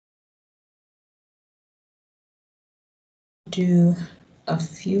do a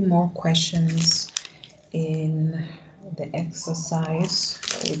few more questions in the exercise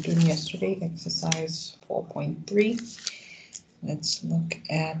that we were doing yesterday, exercise 4.3. Let's look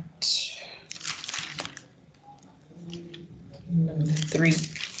at number 3.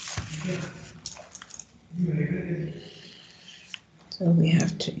 So we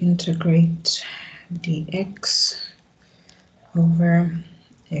have to integrate dx over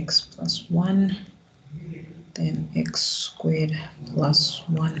x plus 1, then x squared plus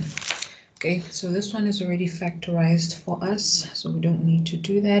 1. Okay, so this one is already factorized for us, so we don't need to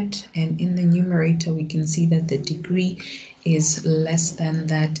do that. And in the numerator, we can see that the degree is less than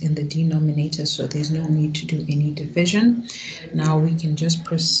that in the denominator, so there's no need to do any division. Now we can just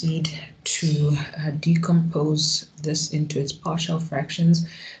proceed to decompose this into its partial fractions,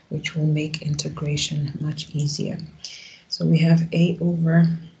 which will make integration much easier. So we have a over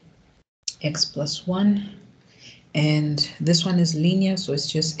x plus 1. And this one is linear, so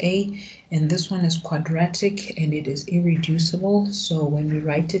it's just a, and this one is quadratic and it is irreducible. So when we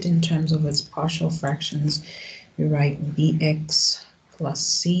write it in terms of its partial fractions, we write bx plus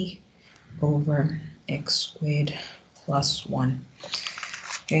c over x squared plus 1.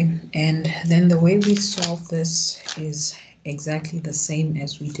 Okay, and then the way we solve this is exactly the same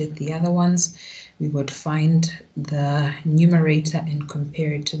as we did the other ones. We would find the numerator and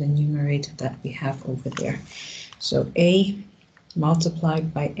compare it to the numerator that we have over there. So a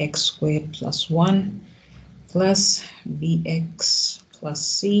multiplied by x squared plus 1 plus bx plus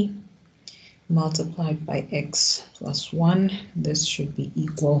c multiplied by x plus 1. This should be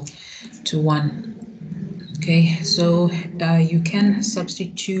equal to 1. Okay, so you can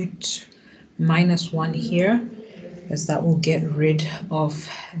substitute minus 1 here, as that will get rid of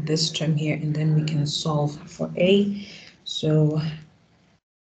this term here, and then we can solve for a. So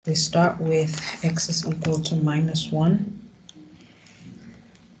we start with x is equal to minus 1.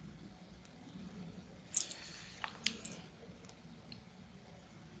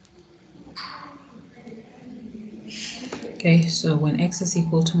 Okay, so when x is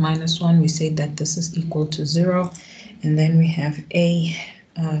equal to minus 1, we say that this is equal to 0. And then we have a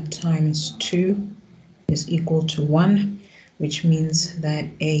times 2 is equal to 1, which means that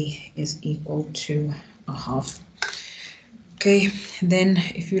a is equal to a half. Okay, then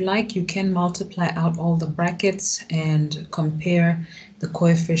if you like, you can multiply out all the brackets and compare the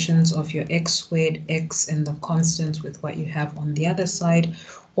coefficients of your x squared, x, and the constants with what you have on the other side,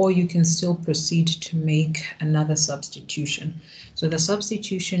 or you can still proceed to make another substitution. So the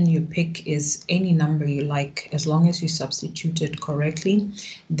substitution you pick is any number you like. As long as you substitute it correctly,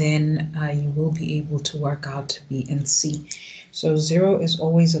 then you will be able to work out b and c. So 0 is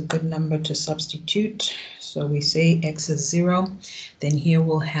always a good number to substitute. So we say x is 0, then here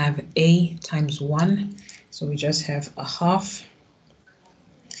we'll have a times 1. So we just have a half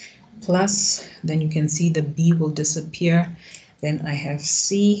plus, then you can see the b will disappear. Then I have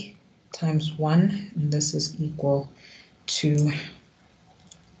c times 1, and this is equal to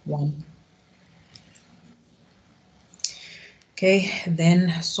 1. Okay,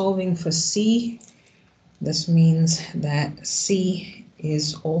 then solving for c, this means that c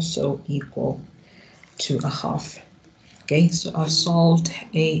is also equal to a half. Okay, so I've solved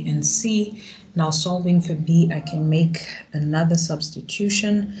a and c. Now solving for b, I can make another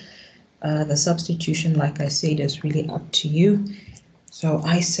substitution. The substitution, like I said, is really up to you. So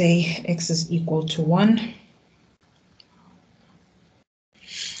I say x is equal to 1.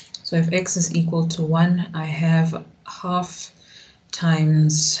 So if x is equal to 1, I have half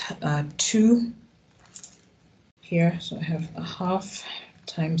times 2 here. So I have a half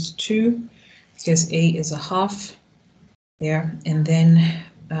times 2, because a is a half there. And then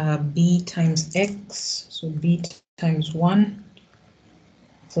b times x, so b times 1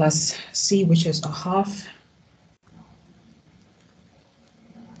 plus c, which is a half.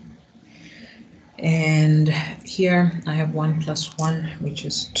 And here I have 1 plus 1, which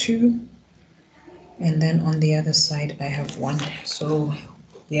is 2. And then on the other side, I have 1. So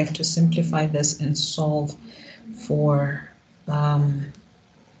we have to simplify this and solve for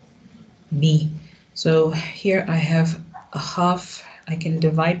b. So here I have a half. I can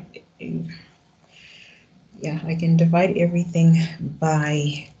divide, I can divide everything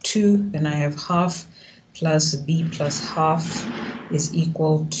by 2. Then I have half plus b plus half is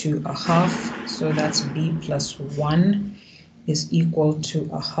equal to a half. So that's b plus 1 is equal to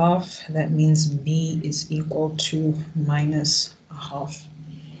a half. That means b is equal to minus a half.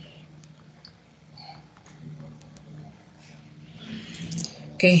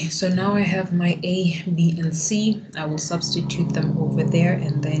 Okay, so now I have my a, b, and c. I will substitute them over there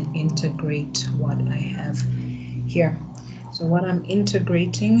and then integrate what I have here. So what I'm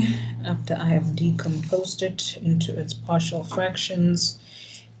integrating after I have decomposed it into its partial fractions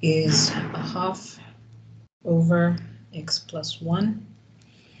is a half over x plus 1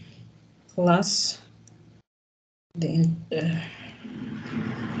 plus the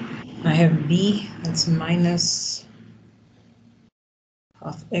I have b, that's minus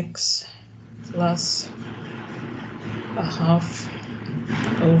half x plus a half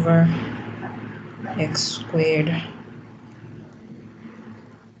over x squared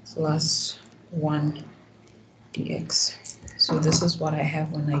plus 1 dx. So this is what I have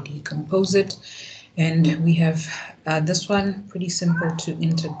when I decompose it. And we have this one pretty simple to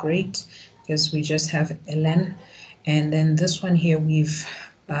integrate because we just have ln. And then this one here we've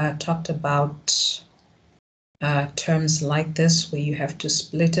talked about terms like this where you have to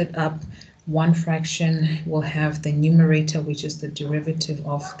split it up. One fraction will have the numerator, which is the derivative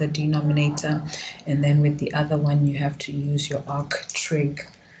of the denominator, and then with the other one you have to use your arc trig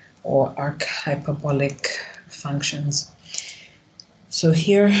or arc hyperbolic functions. So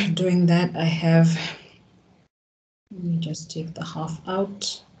here doing that, I have, let me just take the half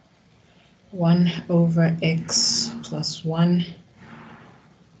out, 1 over x plus 1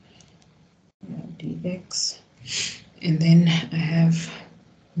 dx, and then I have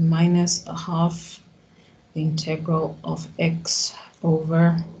minus a half the integral of x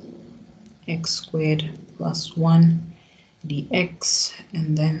over x squared plus 1 dx,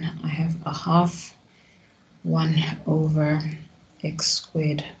 and then I have a half 1 over x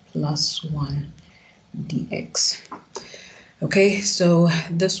squared plus 1 dx. Okay, so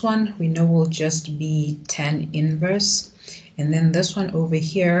this one we know will just be tan inverse, and then this one over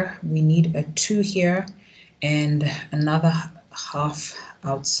here we need a 2 here and another half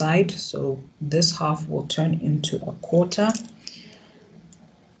outside, so this half will turn into a quarter.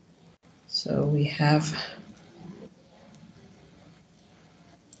 So we have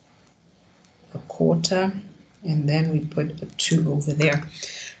a quarter, and then we put a 2 over there.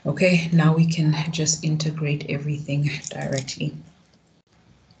 Okay, now we can just integrate everything directly.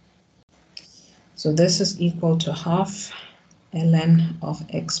 So this is equal to half ln of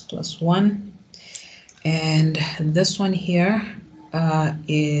x plus 1, and this one here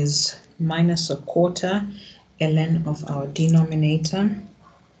is minus a quarter ln of our denominator.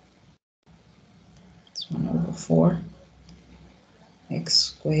 It's 1 over 4 x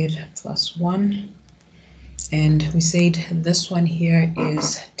squared plus 1, and we said this one here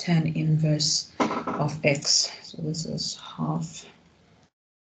is tan inverse of x, so this is half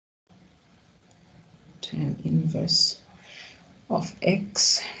tan inverse of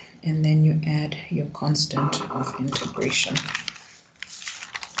x, and then you add your constant of integration.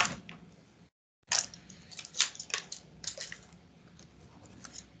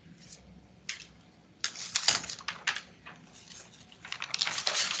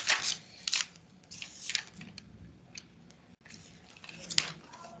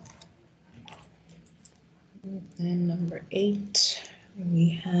 Then number 8, we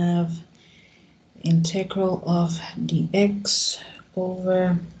have integral of dx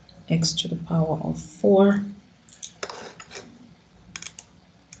over x to the power of 4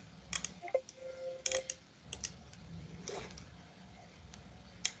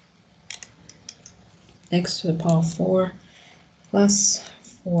 x to the power of 4 plus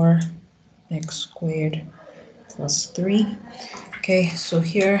 4 x squared plus 3. Okay, so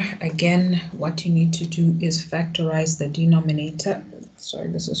here again what you need to do is factorize the denominator. Sorry,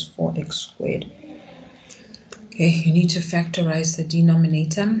 this is 4x squared. Okay, you need to factorize the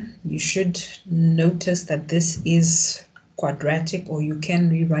denominator. You should notice that this is quadratic, or you can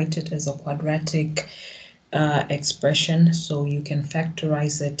rewrite it as a quadratic expression, so you can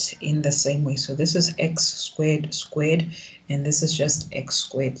factorize it in the same way. So this is x squared squared, and this is just x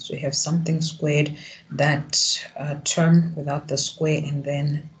squared. So you have something squared, that term without the square, and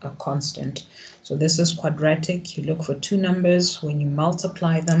then a constant. So this is quadratic. You look for two numbers. When you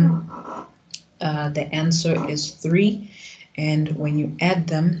multiply them, the answer is 3, and when you add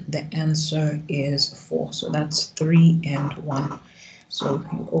them, the answer is 4. So that's 3 and 1. So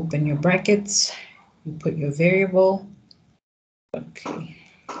you open your brackets, you put your variable. Okay.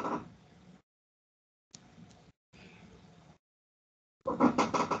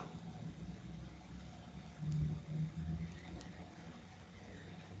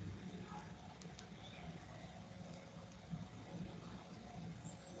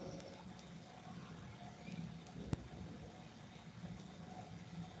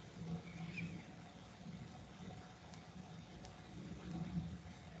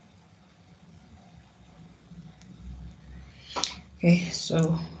 Okay,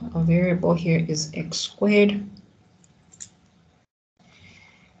 so our variable here is x squared.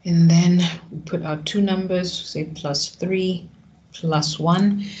 And then we put our two numbers, say plus 3, plus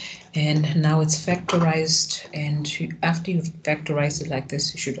 1, and now it's factorized. And after you've factorized it like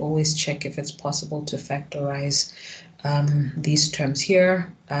this, you should always check if it's possible to factorize these terms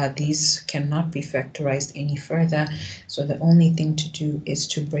here. These cannot be factorized any further, so the only thing to do is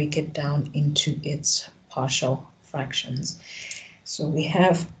to break it down into its partial fractions. So we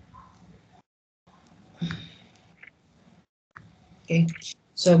have, okay,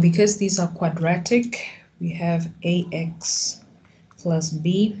 so because these are quadratic, we have ax plus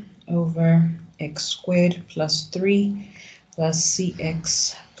b over x squared plus 3 plus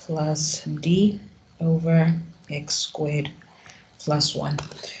cx plus d over x squared plus 1.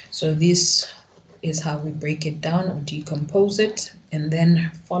 So this is how we break it down or decompose it. And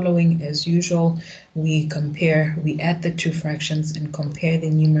then following as usual, we add the two fractions and compare the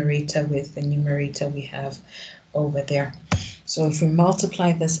numerator with the numerator we have over there. So if we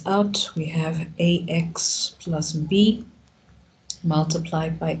multiply this out, we have ax plus b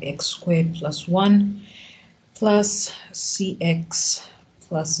multiplied by x squared plus 1 plus cx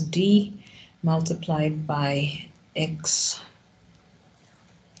plus d multiplied by x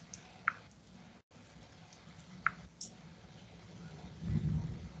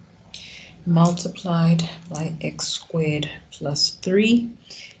multiplied by x squared plus 3,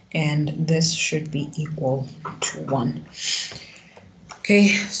 and this should be equal to 1. Okay,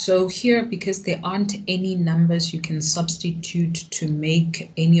 so here, because there aren't any numbers you can substitute to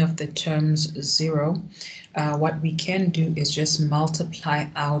make any of the terms 0, what we can do is just multiply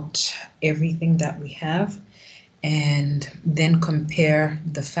out everything that we have and then compare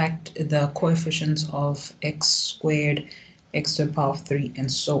the coefficients of x squared, x to the power of 3,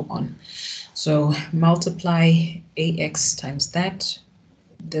 and so on. So multiply ax times that,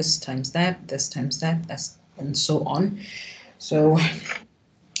 this times that, this times that, and so on. So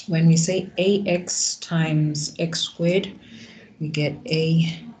when we say ax times x squared, we get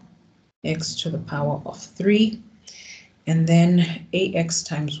ax to the power of 3, and then ax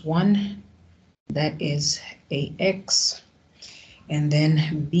times 1, that is ax, and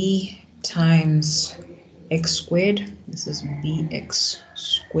then b times x squared, this is bx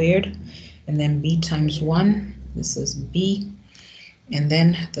squared, and then b times 1, this is b, and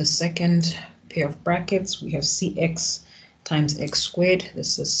then the second pair of brackets, we have cx times x squared,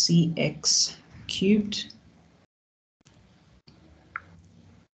 this is cx cubed,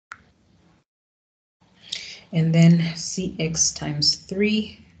 and then cx times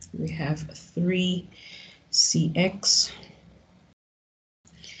 3, we have 3cx,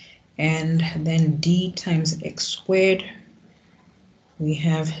 and then d times x squared, we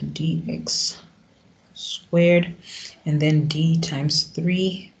have dx squared, and then d times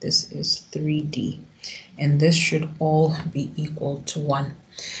 3, this is 3d, and this should all be equal to 1.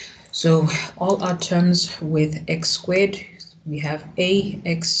 So all our terms with x squared, we have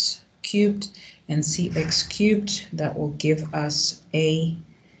ax cubed and cx cubed, that will give us a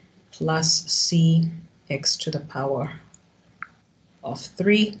plus c x to the power of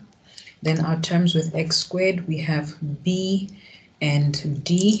 3. Then our terms with x squared, we have b and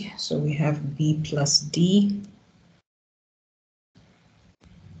d, so we have b plus d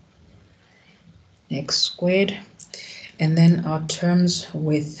x squared. And then our terms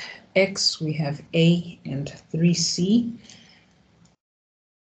with x, we have a and 3c.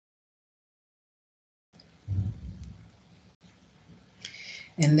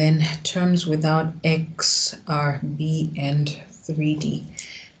 And then terms without x are b and 3d.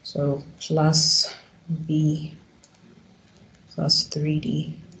 So plus b plus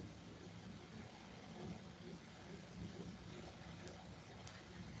 3d.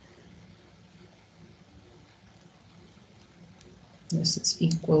 This is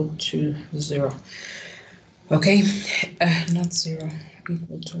equal to 0. Okay, not 0,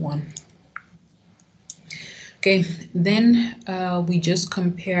 equal to 1. Okay, then we just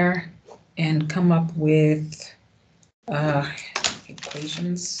compare and come up with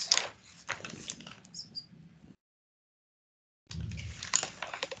equations.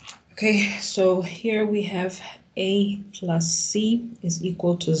 Okay, so here we have a plus c is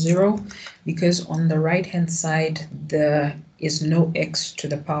equal to 0, because on the right hand side there is no x to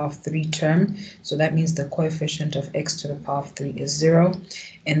the power of 3 term, so that means the coefficient of x to the power of 3 is 0.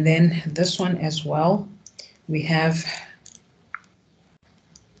 And then this one as well, we have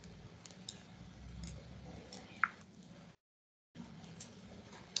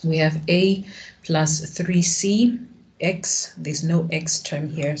a plus 3c x, there's no x term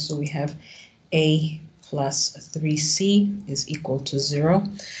here, so we have a plus 3c is equal to 0.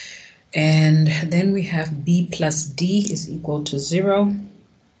 And then we have b plus d is equal to 0.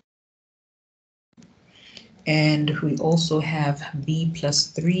 And we also have b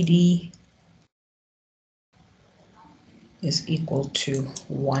plus 3d is equal to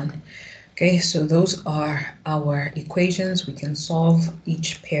 1. Okay, so those are our equations. We can solve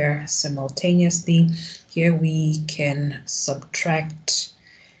each pair simultaneously. Here we can subtract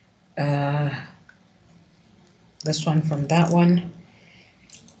this one from that one.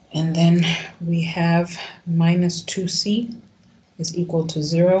 And then we have minus 2c is equal to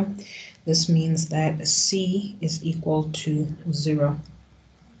 0. This means that c is equal to 0.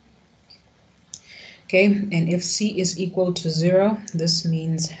 Okay, and if c is equal to 0, this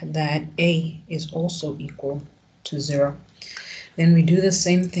means that a is also equal to 0. Then we do the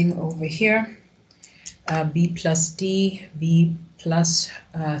same thing over here. B plus d, b plus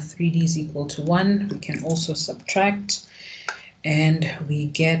 3d is equal to 1. We can also subtract, and we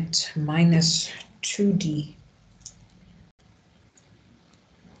get minus 2d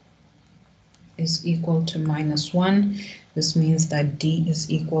is equal to minus 1. This means that d is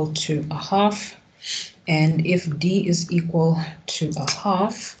equal to a half. And if d is equal to a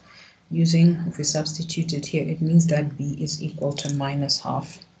half, if we substitute it here, it means that b is equal to minus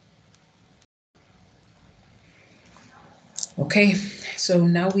half. Okay, so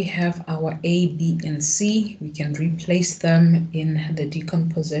now we have our a, b, and c. We can replace them in the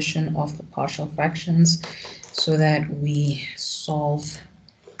decomposition of the partial fractions so that we solve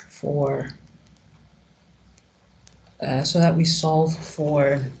for so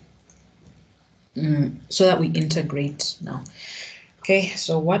that we integrate now. Okay,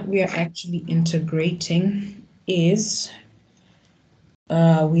 so what we are actually integrating is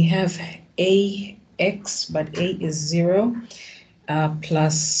we have ax, but a is 0,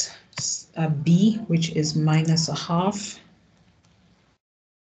 plus b, which is minus a half,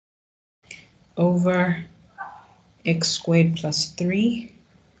 over x squared plus 3.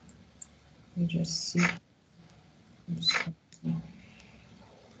 Let me just see.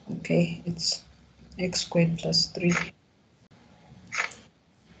 Okay, it's x squared plus 3.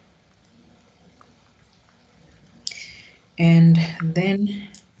 And then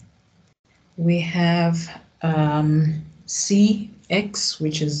we have cx,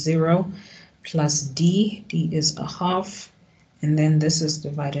 which is 0, plus d is a half, and then this is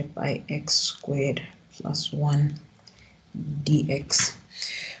divided by x squared plus 1 dx.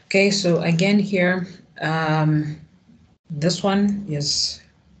 Okay, so again here, this one is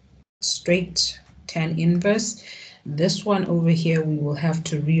straight tan inverse. This one over here, we will have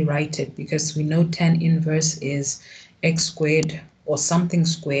to rewrite it because we know tan inverse is x squared or something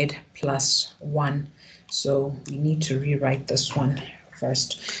squared plus 1. So we need to rewrite this one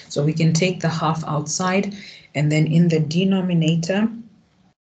first. So we can take the half outside, and then in the denominator,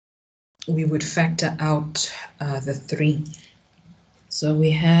 we would factor out the 3. So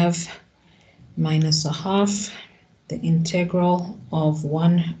we have minus a half, the integral of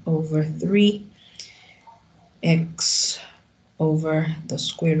 1 over 3 x over the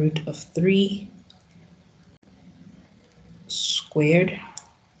square root of 3 squared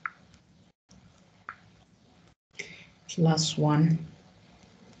plus 1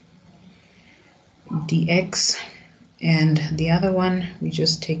 dx. And the other one, we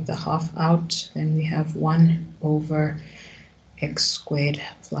just take the half out, and we have 1 over x squared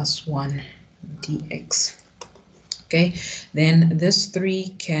plus 1 dx. Okay, then this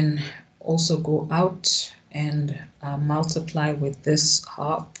 3 can also go out and multiply with this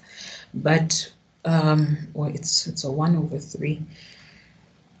half, but or it's a 1 over 3.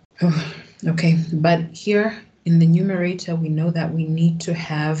 Okay, but here in the numerator, we know that we need to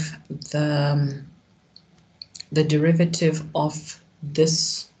have the derivative of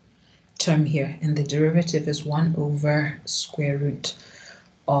this term here, and the derivative is 1 over square root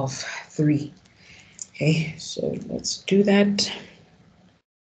of 3. Okay, so let's do that.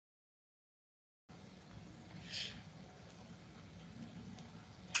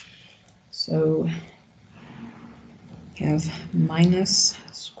 So we have minus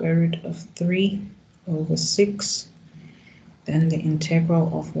square root of 3 over 6, then the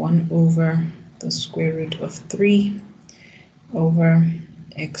integral of 1 over the square root of 3 over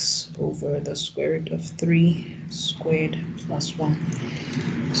x over the square root of 3 squared plus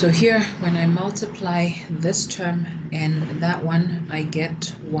 1. So here, when I multiply this term and that one, I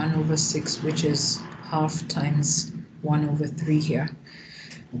get 1 over 6, which is half times 1 over 3 here.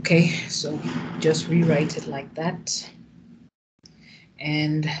 Okay, so just rewrite it like that.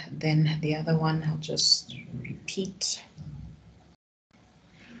 And then the other one, I'll just repeat.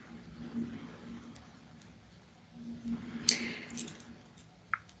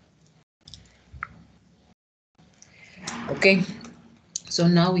 Okay, So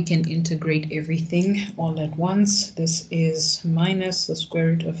now we can integrate everything all at once. This is minus the square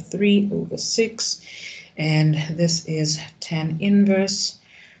root of 3 over 6, and this is tan inverse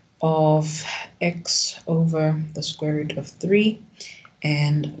of x over the square root of 3,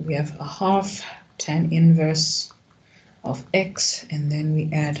 and we have a half tan inverse of x, and then we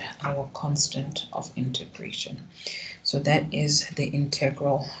add our constant of integration. So that is the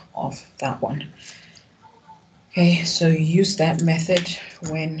integral of that one. Okay, so use that method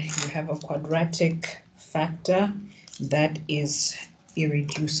when you have a quadratic factor that is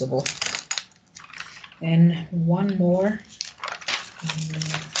irreducible. And one more,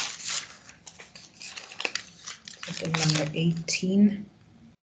 number 18.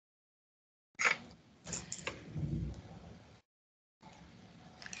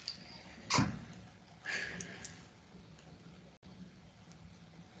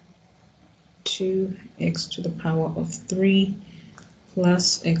 X to the power of 3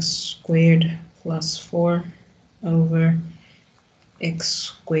 plus x squared plus 4 over x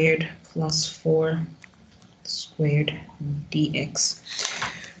squared plus 4 squared dx.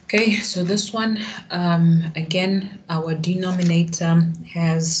 Okay, so this one, again, our denominator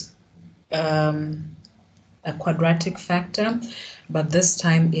has a quadratic factor, but this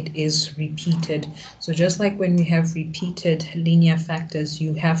time it is repeated. So just like when we have repeated linear factors,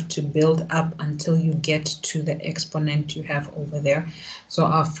 you have to build up until you get to the exponent you have over there. So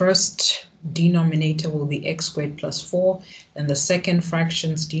our first denominator will be x squared plus 4, and the second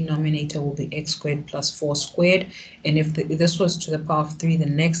fraction's denominator will be x squared plus 4 squared, and if this was to the power of 3, the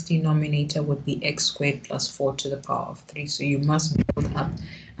next denominator would be x squared plus 4 to the power of 3. So you must build up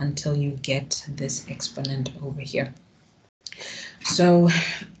until you get this exponent over here. So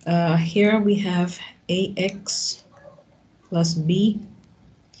here we have ax plus b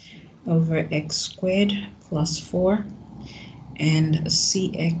over x squared plus 4 and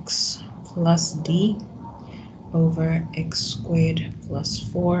cx plus d over x squared plus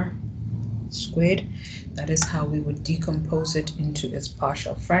 4 squared. That is how we would decompose it into its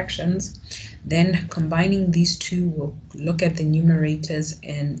partial fractions. Then combining these two, we'll look at the numerators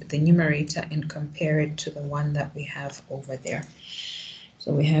and the numerator and compare it to the one that we have over there.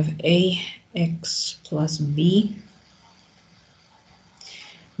 So we have ax plus b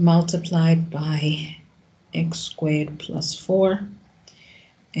multiplied by x squared plus 4,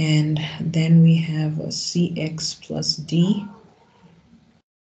 and then we have a cx plus d.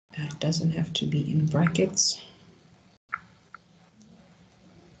 It doesn't have to be in brackets.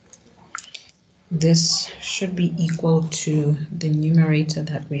 This should be equal to the numerator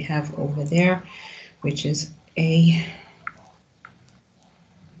that we have over there, which is a,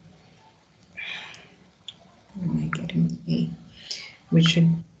 where am I getting a,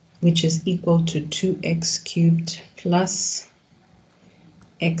 which is equal to 2x cubed plus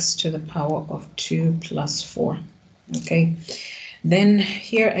x to the power of 2 plus 4. Okay, then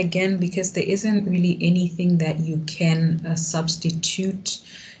here again, because there isn't really anything that you can substitute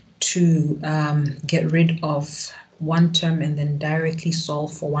to get rid of one term and then directly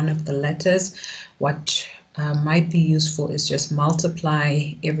solve for one of the letters, what might be useful is just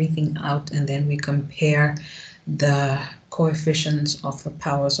multiply everything out and then we compare the coefficients of the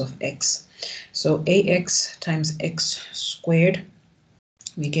powers of x. So ax times x squared,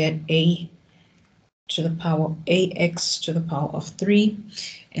 we get ax to the power of 3,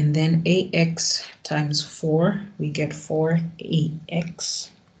 and then ax times 4, we get 4ax.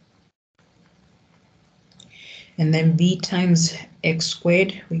 And then b times x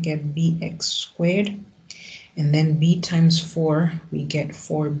squared, we get bx squared. And then b times 4, we get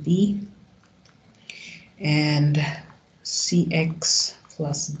 4b. And cx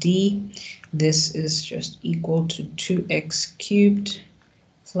plus d, this is just equal to 2x cubed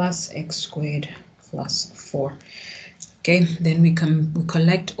plus x squared plus 4. Okay, then we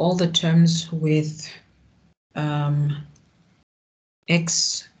collect all the terms with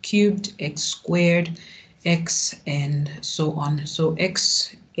x cubed, x squared, x, and so on. So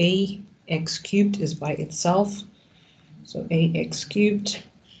x cubed is by itself, so ax cubed.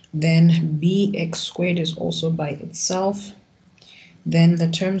 Then bx squared is also by itself. Then the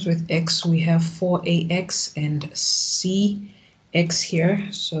terms with x, we have 4ax and cx here,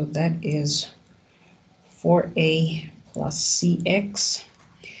 so that is 4a plus cx.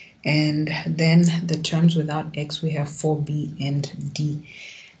 And then the terms without x, we have 4b and d.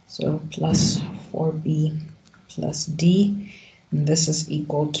 So plus 4b plus d, and this is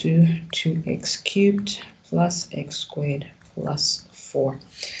equal to 2x cubed plus x squared plus 4.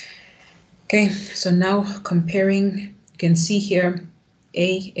 Okay, so now comparing, you can see here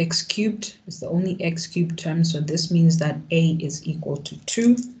Ax cubed is the only x cubed term, so this means that a is equal to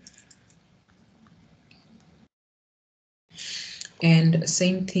 2. And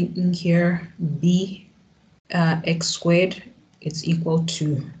same thing in here, b x squared, it's equal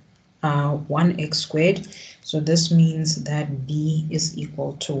to 1x squared. So this means that b is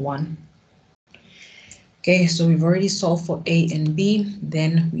equal to 1. Okay, so we've already solved for a and b.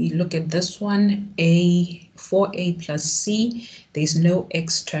 Then we look at this one, 4a plus c. There's no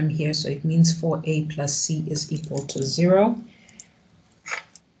x term here, so it means 4a plus c is equal to 0.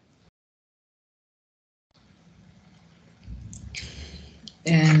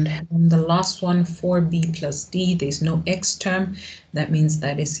 And then the last one, 4b plus d, there's no x term. That means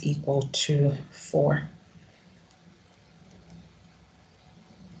that is equal to 4.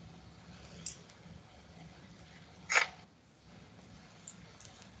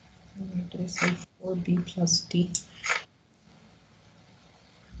 Where did I say 4b plus d?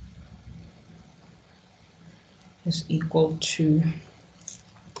 Is equal to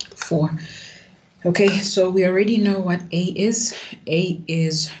 4. Okay, so we already know what a is. A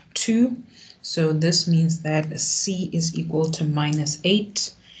is 2. So this means that c is equal to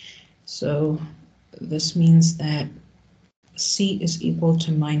 -8. So this means that c is equal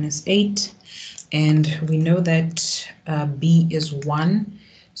to -8. And we know that b is 1.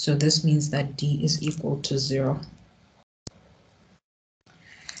 So this means that d is equal to 0.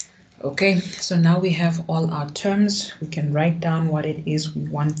 Okay, so now we have all our terms. We can write down what it is we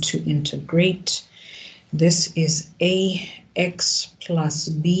want to integrate. This is ax plus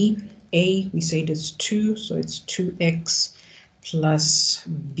b. A, we said is 2, so it's 2x plus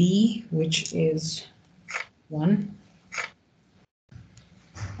b, which is 1,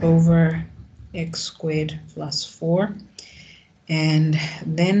 over x squared plus 4. And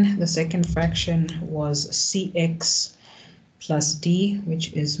then the second fraction was cx plus d,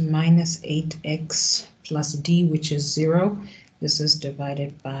 which is -8x plus d, which is 0. This is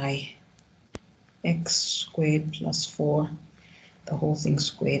divided by x squared plus 4, the whole thing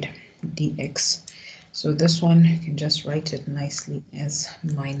squared, dx. So this one, you can just write it nicely as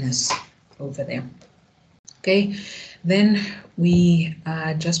minus over there. Okay, then we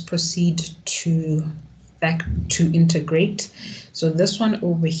just proceed to integrate. So this one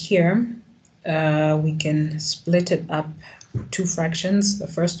over here, we can split it up 2 fractions. The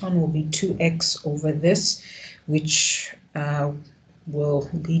first one will be 2x over this, which will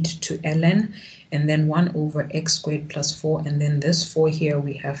lead to ln, and then 1 over x squared plus 4, and then this 4 here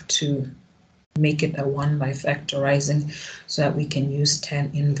we have to make it a 1 by factorizing so that we can use tan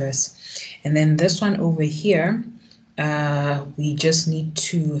inverse. And then this one over here, we just need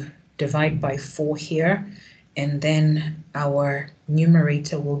to divide by 4 here, and then our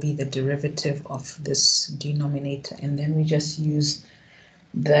numerator will be the derivative of this denominator, and then we just use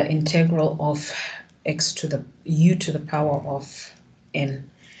the integral of x to the u to the power of n.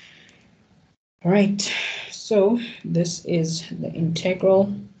 All right, so this is the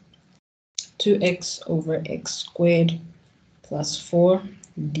integral 2x over x squared plus 4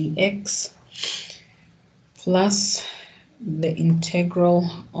 dx plus the integral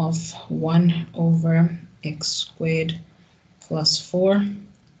of 1 over x squared plus 4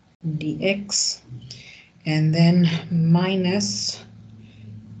 dx, and then minus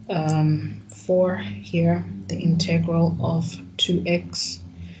 4 here, the integral of 2x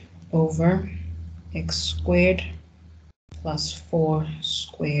over x squared plus 4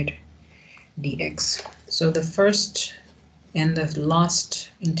 squared dx. So the first and the last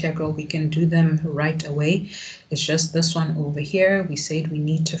integral, we can do them right away. It's just this one over here. We said we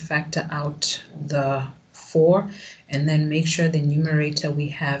need to factor out the 4 and then make sure the numerator we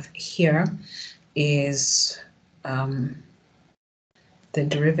have here is the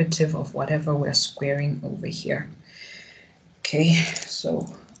derivative of whatever we're squaring over here. Okay, so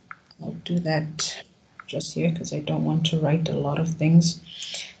I'll do that just here because I don't want to write a lot of things.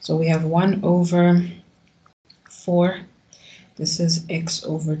 So we have 1 over 4. This is x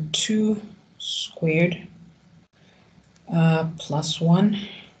over 2 squared plus 1.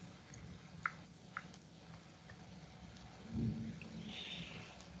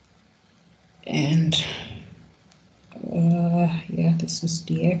 And yeah, this is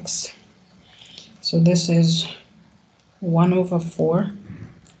dx. So this is 1 over 4,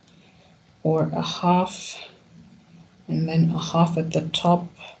 or a half, and then a half at the top.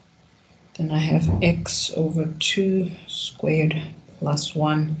 Then I have x over 2 squared plus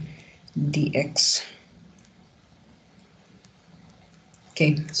 1 dx.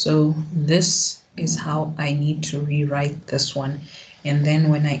 Okay, so this is how I need to rewrite this one. And then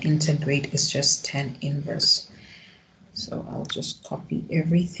when I integrate, it's just tan inverse. So I'll just copy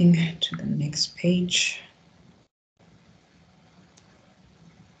everything to the next page.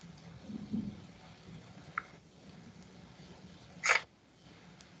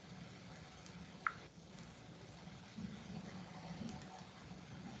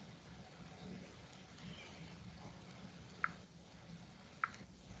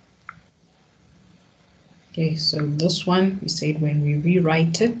 Okay, so this one, we said when we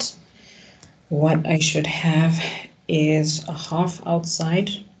rewrite it, what I should have is a half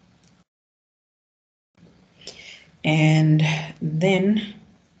outside. And then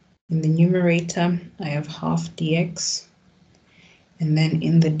in the numerator, I have half dx. And then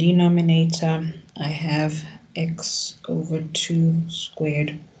in the denominator, I have x over 2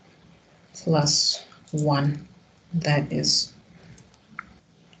 squared plus 1. That is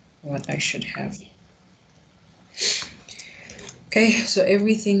what I should have. Okay, so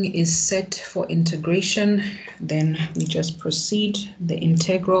everything is set for integration. Then we just proceed. The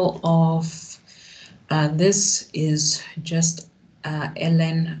integral of this is just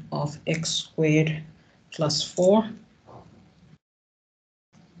ln of x squared plus 4.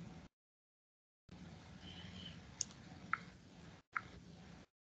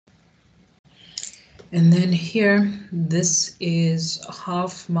 And then here, this is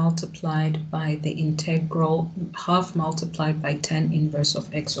half multiplied by the integral, half multiplied by tan inverse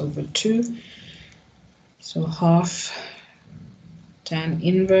of x over 2. So half tan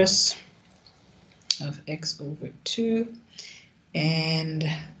inverse of x over 2. And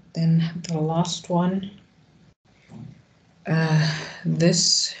then the last one,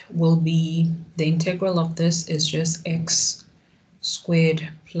 this will be, the integral of this is just x squared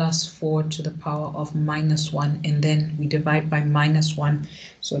plus 4 to the power of minus 1, and then we divide by minus 1,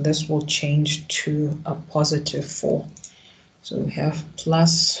 so this will change to a positive 4. So we have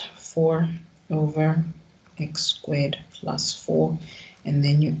plus 4 over x squared plus 4, and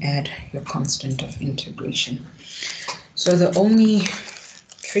then you add your constant of integration. So the only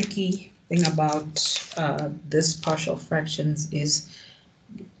tricky thing about this partial fractions is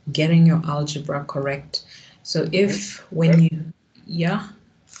getting your algebra correct. So if when you, yeah?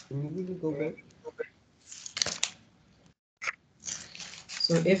 Can you go back?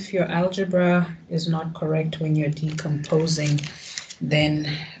 So if your algebra is not correct when you're decomposing, then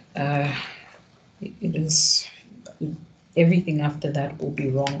it is, everything after that will be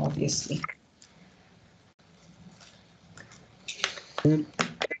wrong, obviously.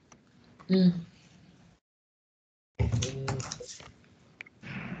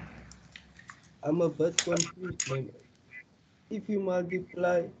 I'm a bit confused, man. If you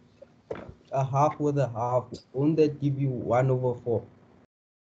multiply a half with a half, won't that give you 1 over 4?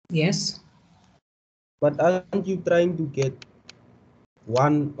 Yes. But aren't you trying to get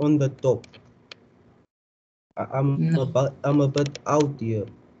 1 on the top? I'm a bit out here.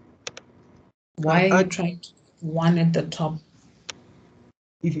 Why are you trying to 1 at the top?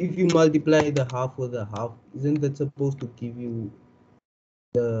 If you multiply the half with a half, isn't that supposed to give you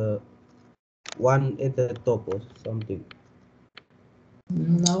the 1 at the top or something?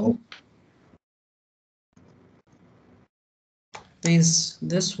 No. There's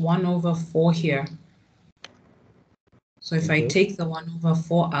this 1 over 4 here. So if I take the 1 over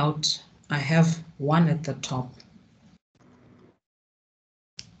 4 out, I have 1 at the top.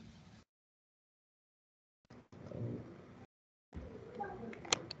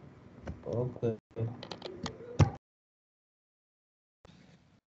 Okay.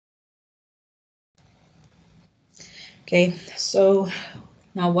 Okay, so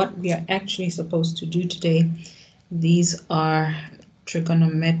now what we are actually supposed to do today, these are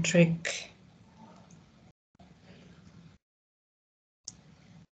trigonometric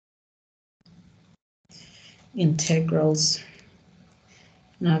integrals.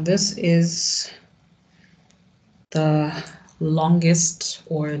 Now this is the longest,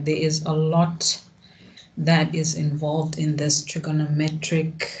 or there is a lot that is involved in this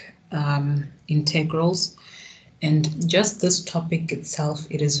trigonometric integrals. And just this topic itself,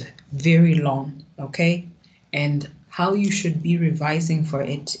 it is very long, okay? And how you should be revising for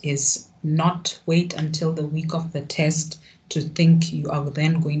it is not wait until the week of the test to think you are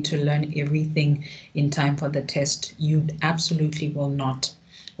then going to learn everything in time for the test. You absolutely will not.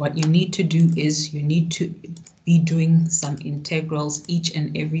 What you need to do is you need to be doing some integrals each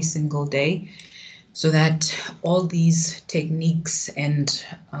and every single day, so that all these techniques and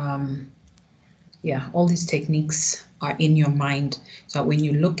all these techniques are in your mind. So when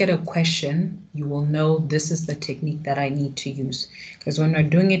you look at a question, you will know this is the technique that I need to use. Because when we're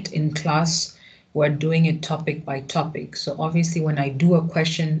doing it in class, we're doing it topic by topic. So obviously when I do a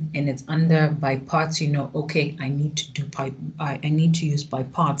question and it's under by parts, you know, okay, I need to do I need to use by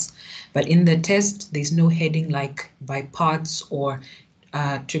parts. But in the test, there's no heading like by parts or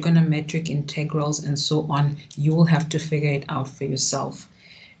trigonometric integrals and so on. You will have to figure it out for yourself.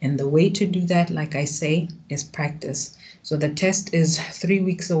 And the way to do that, like I say, is practice. So the test is 3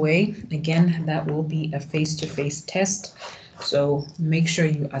 weeks away. Again, that will be a face-to-face test. So make sure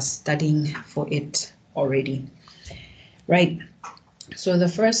you are studying for it already. Right. So the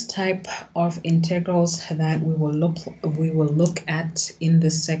first type of integrals that we will look at in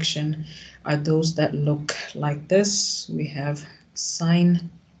this section are those that look like this. We have sine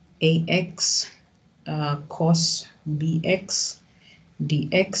ax cos bx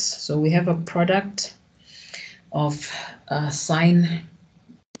dx. So we have a product of sine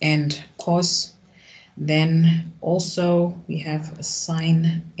and cos. Then also we have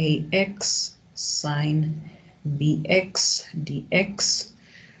sine ax, sine bx dx,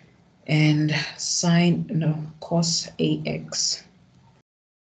 and cos ax,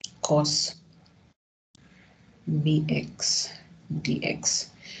 cos bx dx.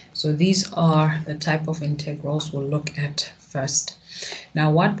 So these are the type of integrals we'll look at first.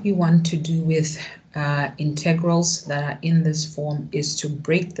 Now what we want to do with integrals that are in this form is to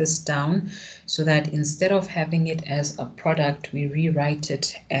break this down so that instead of having it as a product, we rewrite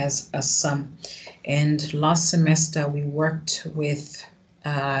it as a sum. And last semester we worked with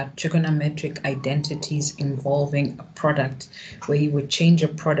trigonometric identities involving a product, where you would change a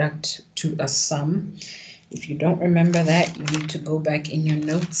product to a sum. If you don't remember that, you need to go back in your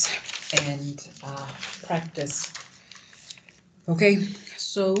notes and practice. Okay,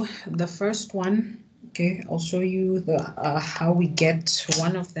 so the first one, okay, I'll show you the how we get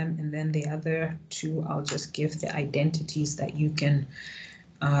one of them, and then the other two, I'll just give the identities that you can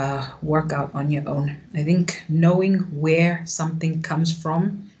work out on your own. I think knowing where something comes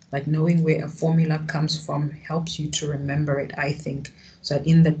from, like knowing where a formula comes from, helps you to remember it, I think. So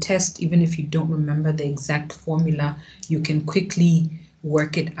in the test, even if you don't remember the exact formula, you can quickly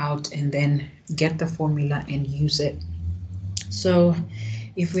work it out and then get the formula and use it. So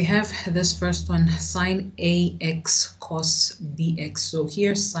if we have this first one, sine ax cos bx, so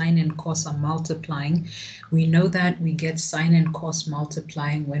here sine and cos are multiplying. We know that we get sine and cos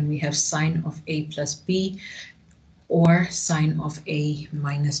multiplying when we have sine of a plus b or sine of a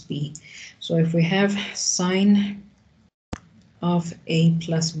minus b. So if we have sine of a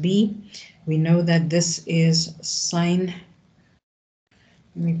plus b, we know that this is sine,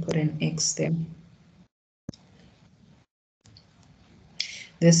 let me put an x there.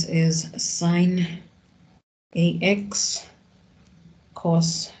 This is sine ax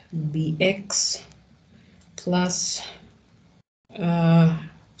cos bx plus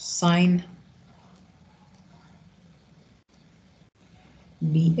sine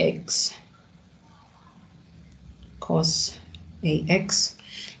bx cos ax,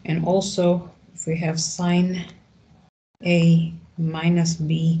 and also if we have sine a minus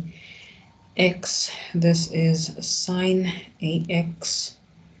b x, this is sine ax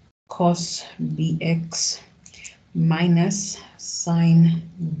cos bx minus sine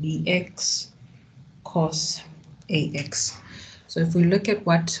bx cos ax. So if we look at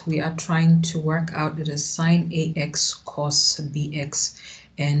what we are trying to work out, it is sine ax cos bx.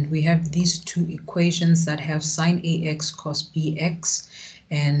 And we have these two equations that have sine ax cos bx,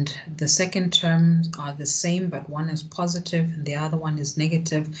 and the second terms are the same, but one is positive and the other one is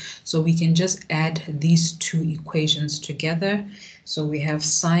negative. So we can just add these two equations together. So we have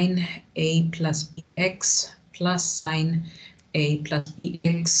sine a plus bx plus sine a plus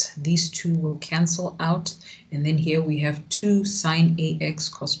bx. These two will cancel out, and then here we have 2 sine ax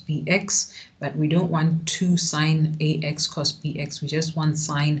cos bx, but we don't want 2 sine ax cos bx, we just want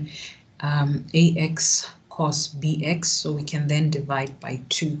sine ax cos bx, so we can then divide by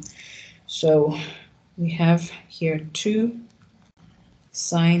 2. So we have here 2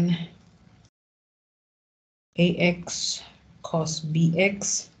 sine ax cos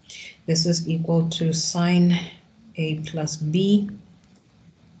bx. This is equal to sine a plus b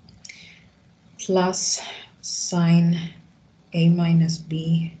plus sine a minus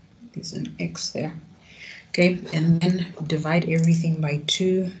b, there's an x there. Okay, and then divide everything by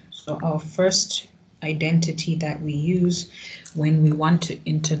 2. So our first identity that we use when we want to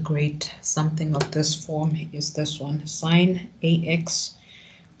integrate something of this form is this one. Sine ax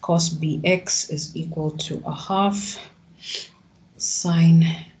cos bx is equal to a half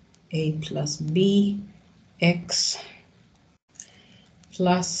sine a plus b x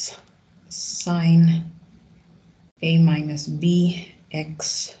plus sine a minus b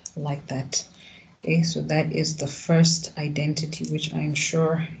x, like that. Okay, so that is the first identity, which I'm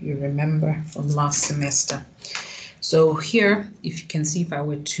sure you remember from last semester. So here, if you can see, if I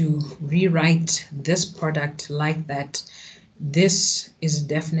were to rewrite this product like that, this is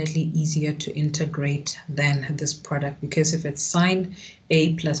definitely easier to integrate than this product, because if it's sine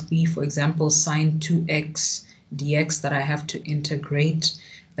a plus b, for example, sine 2x dx that I have to integrate,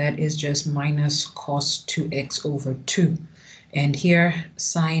 that is just minus cos 2x over 2. And here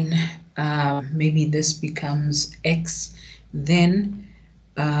sine, maybe this becomes x, then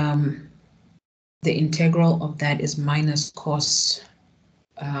the integral of that is minus cos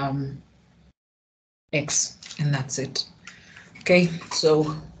x, and that's it. Okay,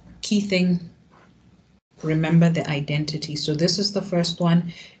 so key thing, remember the identity. So this is the first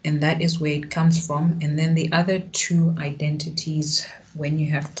one, and that is where it comes from. And then the other two identities, when you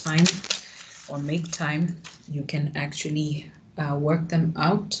have time or make time, you can actually work them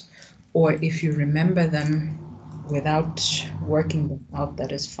out. Or if you remember them without working them out,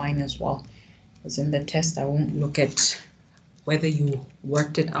 that is fine as well. Because in the test, I won't look at whether you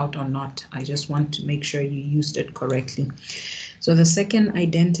worked it out or not. I just want to make sure you used it correctly. So the second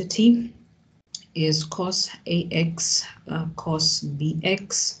identity is cos ax cos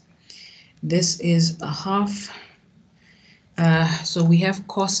bx. This is a half. So we have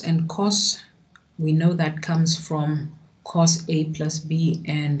cos and cos. We know that comes from cos a plus b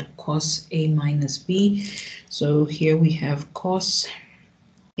and cos a minus b. So here we have cos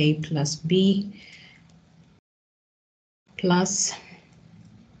a plus b plus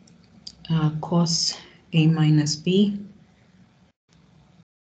cos a minus b.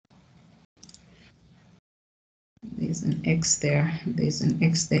 There's an x there, there's an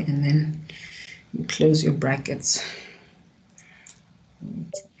x there, and then you close your brackets.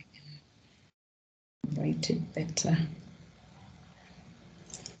 Write it better.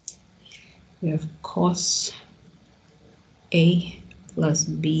 We have cos a plus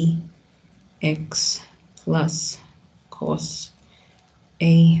b x plus cos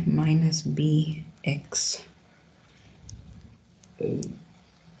a minus b x.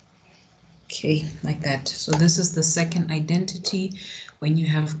 Okay, like that. So this is the second identity. When you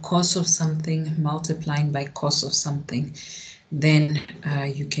have cos of something multiplying by cos of something, then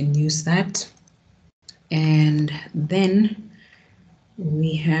you can use that. And then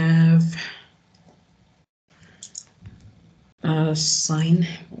we have sine.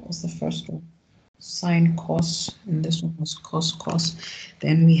 What was the first one? Sine cos, and this one was cos cos.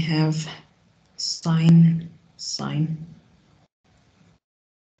 Then we have sine sine.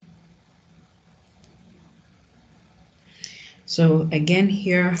 So again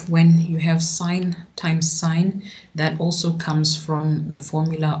here, when you have sine times sine, that also comes from the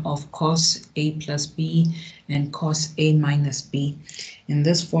formula of cos a plus b and cos a minus b. And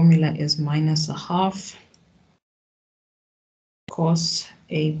this formula is minus a half cos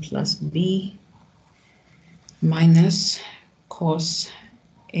a plus b minus cos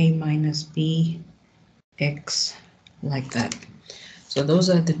a minus b x, like that. So those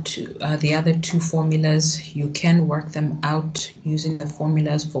are the other two formulas. You can work them out using the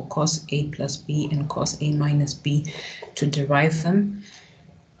formulas for cos a plus b and cos a minus b to derive them,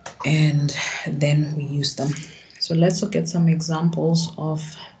 and then we use them. So let's look at some examples of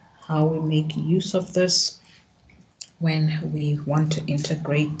how we make use of this when we want to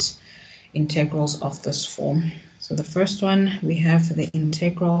integrate integrals of this form. So the first one, we have the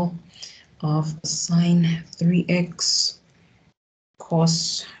integral of sine 3x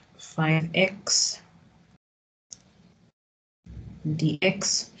cos 5x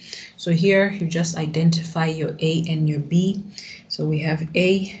dx. So here you just identify your a and your b. So we have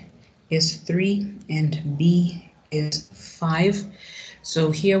a is 3 and b is 5.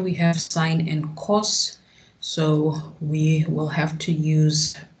 So here we have sine and cos. So we will have to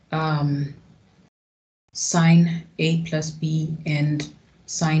use sine a plus b and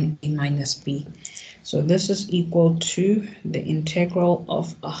sine a minus b. So this is equal to the integral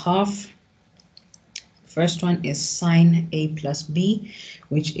of a half. First one is sine a plus b,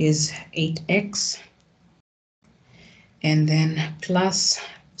 which is 8x, and then plus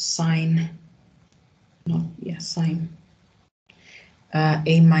sine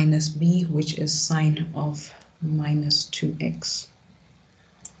a minus b, which is sine of minus 2x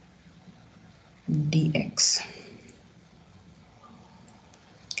dx.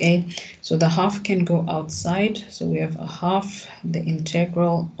 Okay, so the half can go outside. So we have a half the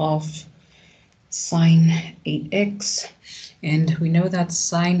integral of sine 8x, and we know that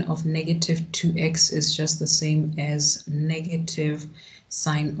sine of negative 2x is just the same as negative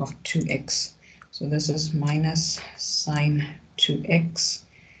sine of 2x. So this is minus sine 2x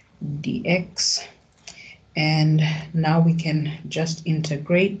dx. And now we can just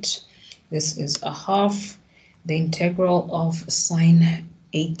integrate. This is a half. The integral of sine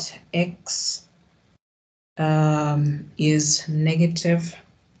 8x is negative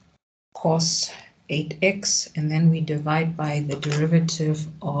cos 8x, and then we divide by the derivative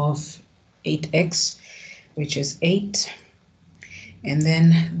of 8x, which is 8, and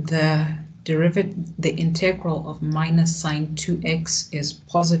then the integral of minus sine 2x is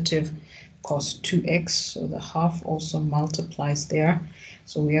positive cos 2x, so the half also multiplies there.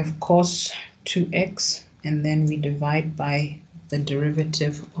 So we have cos 2x, and then we divide by the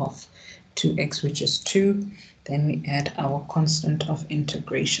derivative of 2x, which is 2. Then we add our constant of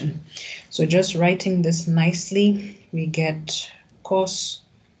integration. So just writing this nicely, we get cos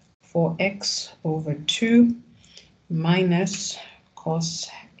 4x over 2 minus cos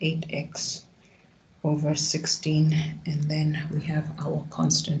 8x over 16, and then we have our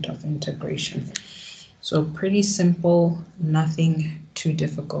constant of integration. So pretty simple, nothing too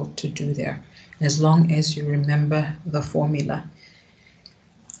difficult to do there, as long as you remember the formula.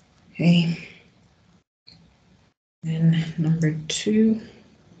 Okay. Then number 2,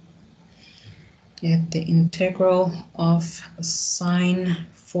 get the integral of sine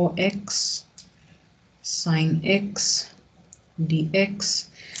 4x sine x dx.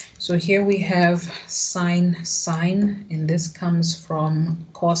 So here we have sine, and this comes from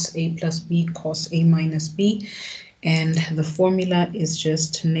cos a plus b, cos a minus b, and the formula is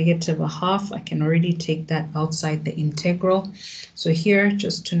just negative a half. I can already take that outside the integral. So here,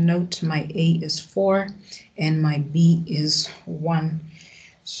 just to note, my a is 4 and my b is 1.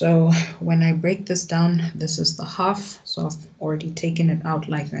 So when I break this down, this is the half. So I've already taken it out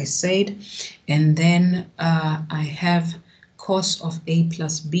like I said. And then I have cos of a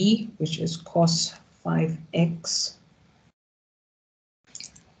plus b, which is cos 5x.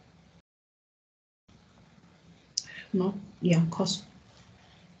 Cos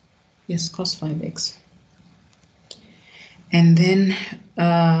 5x. And then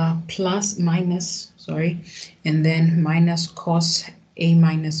and then minus cos a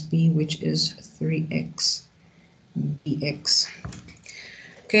minus b, which is 3x dx.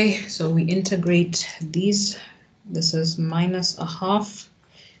 Okay, so we integrate these. This is minus a half.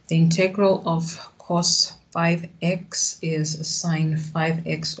 The integral of cos 5x is sine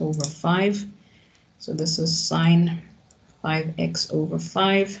 5x over 5. So this is sine 5x over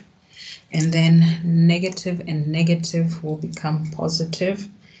 5. And then negative and negative will become positive.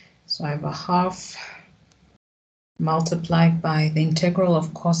 So I have a half multiplied by the integral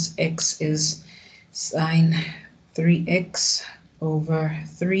of cos x is sine 3x over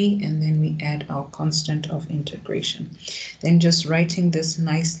 3, and then we add our constant of integration. Then just writing this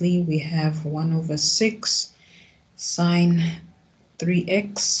nicely, we have 1 over 6 sine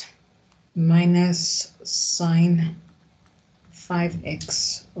 3x minus sine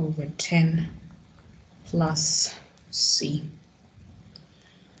 5x over 10 plus c.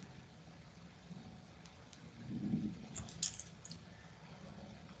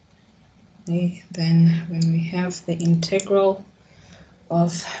 Okay, then when we have the integral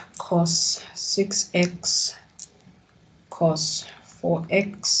of cos 6x cos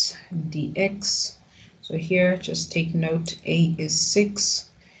 4x dx. So here just take note, a is 6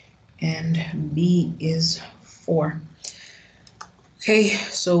 and b is 4. Okay,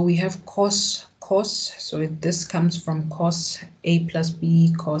 so we have cos, so this comes from cos a plus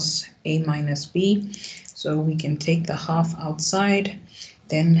b cos a minus b. So we can take the half outside.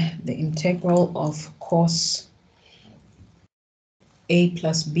 Then the integral of cos a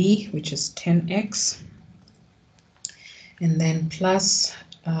plus b, which is 10x, and then plus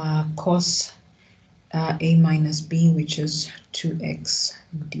cos a minus b, which is 2x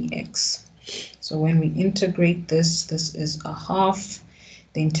dx. So when we integrate this, this is a half.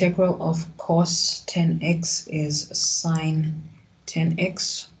 The integral of cos 10x is sine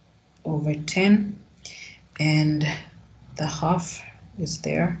 10x over 10, and the half is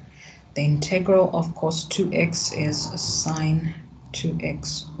there. The integral of cos 2x is sine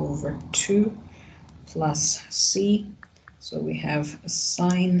 2x over 2 plus c. So we have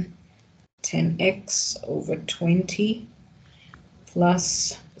sine 10x over 20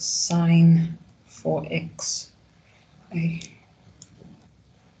 plus sine 4x.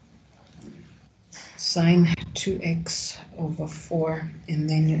 Sine 2x over 4, and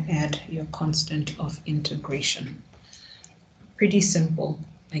then you add your constant of integration. Pretty simple.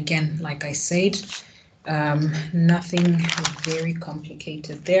 Again, like I said, nothing very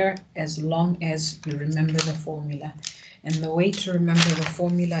complicated there, as long as you remember the formula. And the way to remember the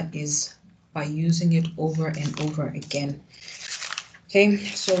formula is by using it over and over again. Okay,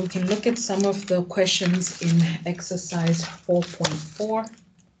 so we can look at some of the questions in exercise 4.4.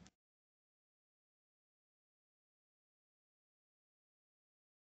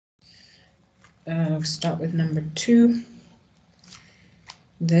 Start with number 2.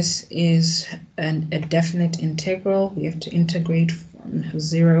 This is a definite integral. We have to integrate from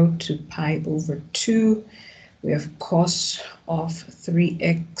 0 to pi over 2. We have cos of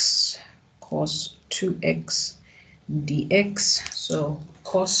 3x cos 2x dx. So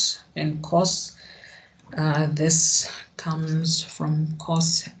cos and cos, this comes from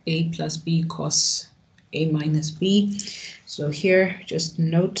cos a plus b cos a minus b. So here, just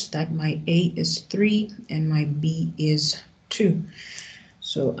note that my a is 3 and my b is 2.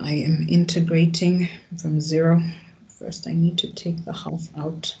 So I am integrating from 0. First, I need to take the half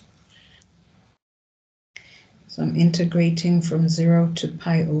out. So I'm integrating from 0 to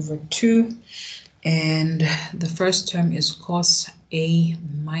pi over 2. And the first term is cos a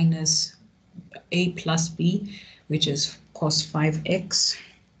minus a plus b, which is cos 5x.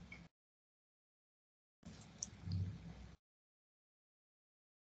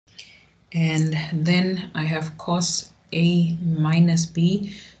 And then I have cos a minus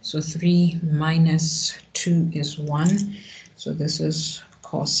b. So 3 minus 2 is 1. So this is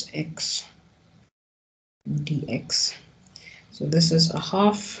cos x dx. So this is a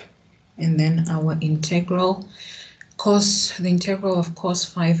half. And then our integral, the integral of cos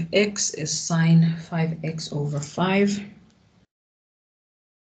 5x is sine 5x over 5.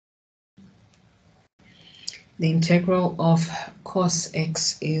 The integral of cos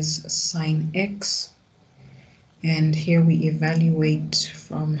x is sine x. And here we evaluate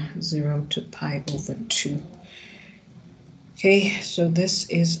from 0 to pi over 2. Okay, so this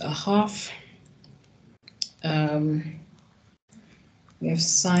is a half. We have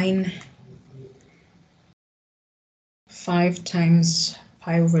sine 5 times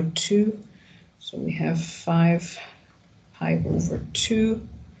pi over 2. So we have 5 pi over 2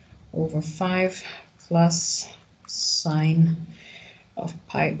 over 5 plus sine of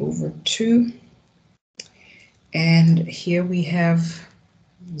pi over 2. And here we have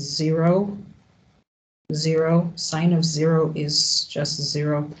 0, 0. Sine of 0 is just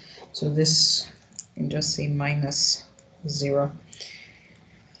 0. So this, you can just say minus 0.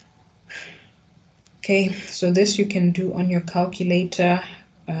 Okay, so this you can do on your calculator.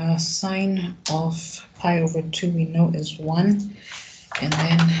 Sine of pi over 2 we know is 1. And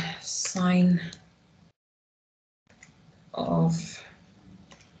then sine of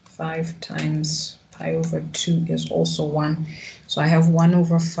 5 times pi over 2 is also 1. So I have 1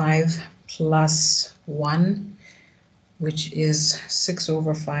 over 5 plus 1, which is 6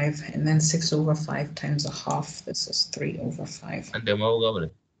 over 5, and then 6 over 5 times a half. This is 3 over 5. Ante mau gabre.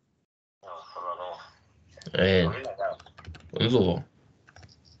 Unzuo.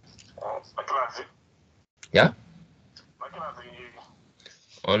 Yeah?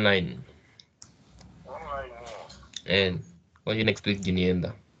 Online. And what you next week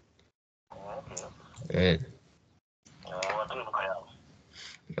Jinienda? And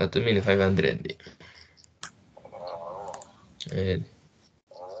natumini 500. And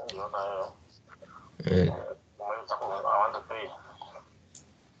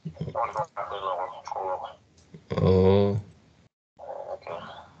oh,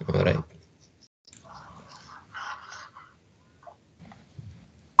 all right.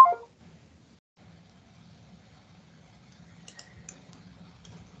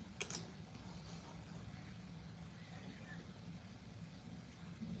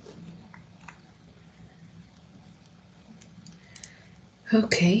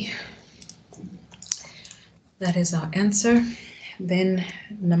 Okay, that is our answer. Then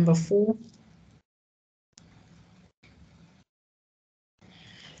number 4.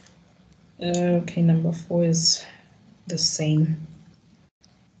 Okay, number 4 is the same.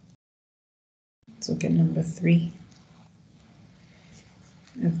 Let's look at number 3.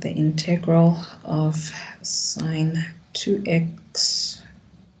 Of the integral of sine 2x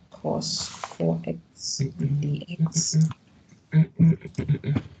cos 4x dx.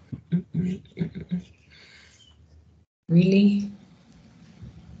 Really?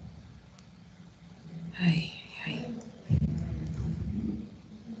 Hi.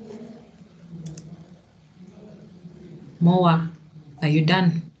 Moa, are you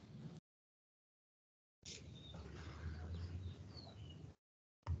done?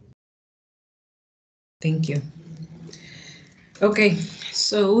 Thank you. Okay,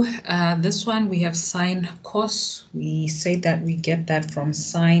 so this one we have sine cos. We say that we get that from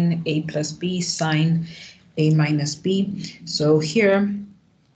sine a plus b, sine a minus b. So here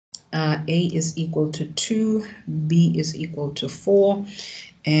A is equal to 2, B is equal to 4,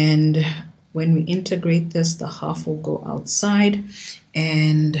 and when we integrate this, the half will go outside,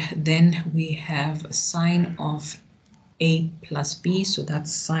 and then we have a sine of A plus B, so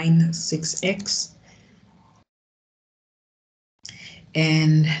that's sine 6x.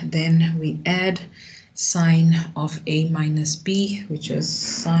 And then we add sine of A minus B, which is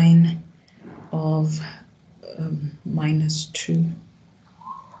sine of minus 2x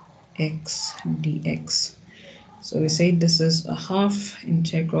dx. So we say this is a half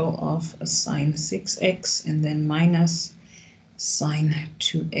integral of a sine 6x and then minus sine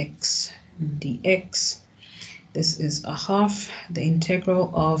 2x dx. This is a half. The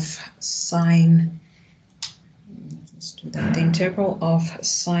integral of sine, let's do that. The integral of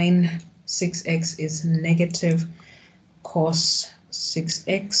sine 6x is negative cos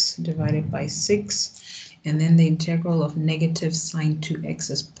 6x divided by 6. And then the integral of negative sine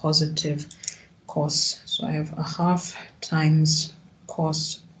 2x is positive cos. So I have a half times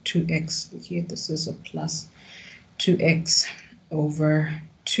cos 2x here. This is a plus 2x over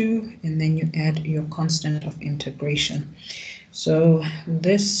 2, and then you add your constant of integration. So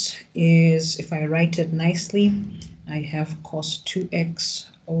this is, if I write it nicely, I have cos 2x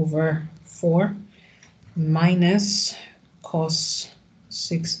over 4 minus cos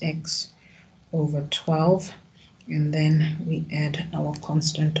 6x over 12, and then we add our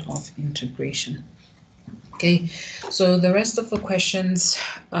constant of integration. Okay, so the rest of the questions,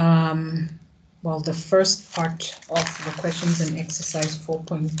 well, the first part of the questions in exercise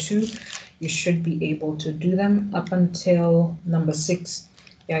 4.2, you should be able to do them up until number 6.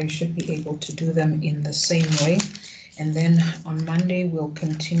 Yeah, you should be able to do them in the same way. And then on Monday, we'll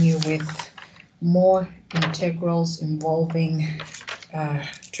continue with more integrals involving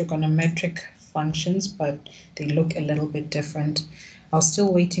trigonometric functions, but they look a little bit different. I'm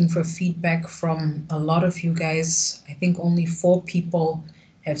still waiting for feedback from a lot of you guys. I think only 4 people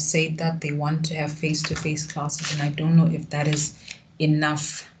have said that they want to have face-to-face classes, and I don't know if that is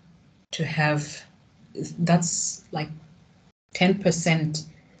enough to have. That's like 10%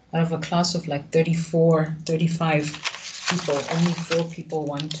 out of a class of like 34, 35 people. Only 4 people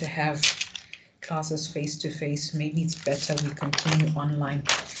want to have classes face-to-face. Maybe it's better we continue online.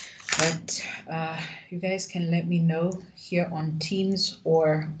 But you guys can let me know here on Teams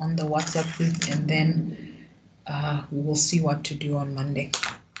or on the WhatsApp group, and then we will see what to do on Monday.